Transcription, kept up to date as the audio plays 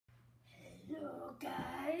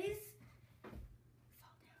guys.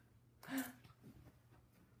 Fall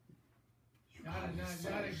down.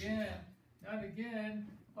 Not again. Not again.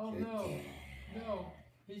 Oh no. No.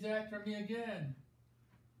 He's after me again.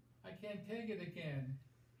 I can't take it again.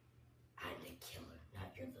 I'm the killer,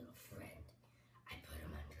 not your little friend. I put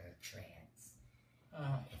him under a trance.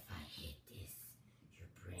 If I hit this, your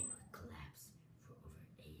brain would collapse for over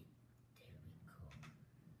 8. There we go.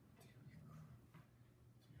 There we go.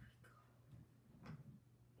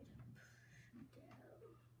 There we go. Down.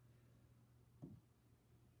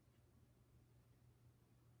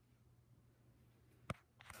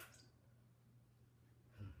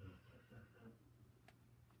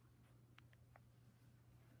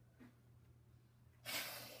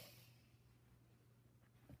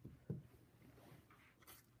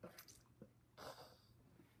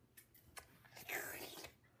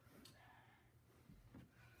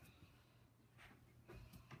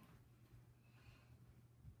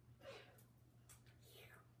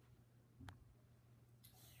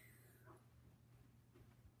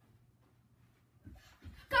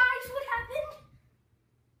 Guys, what happened?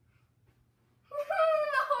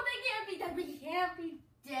 No, they can't be dead. They can't be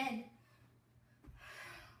dead.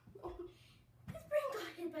 Oh, his brain got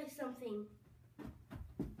hit by something.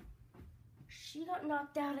 She got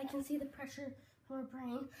knocked out. I can see the pressure from her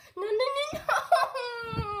brain. No.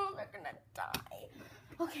 They're gonna die.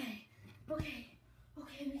 Okay.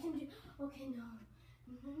 We can do. Okay, no.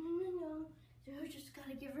 So we just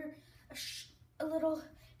gotta give her a little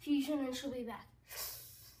fusion and she'll be back.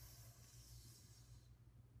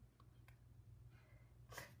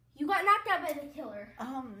 You got knocked out by the killer.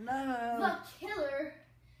 Oh no. The killer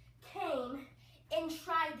came and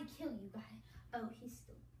tried to kill you guys. Oh, he's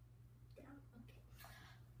still down.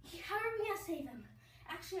 Okay. How are we gonna save him?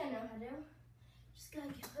 Actually, I know how to. Just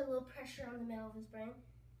gotta put a little pressure on the middle of his brain.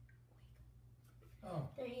 Oh.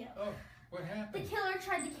 There you go. Oh. What The happened? killer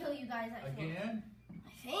tried to kill you guys, I think. Again? I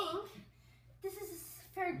think. This is his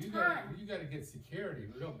third You time. gotta get security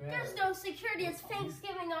real bad. There's no security. It's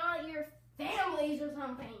Thanksgiving all your families or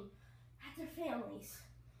something. At their families.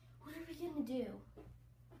 What are we gonna do?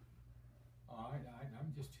 Oh,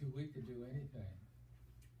 I'm just too weak to do anything.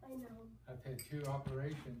 I know. I've had 2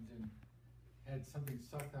 operations and had something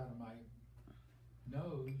sucked out of my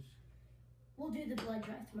nose. We'll do the blood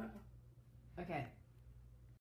drive tomorrow. Okay.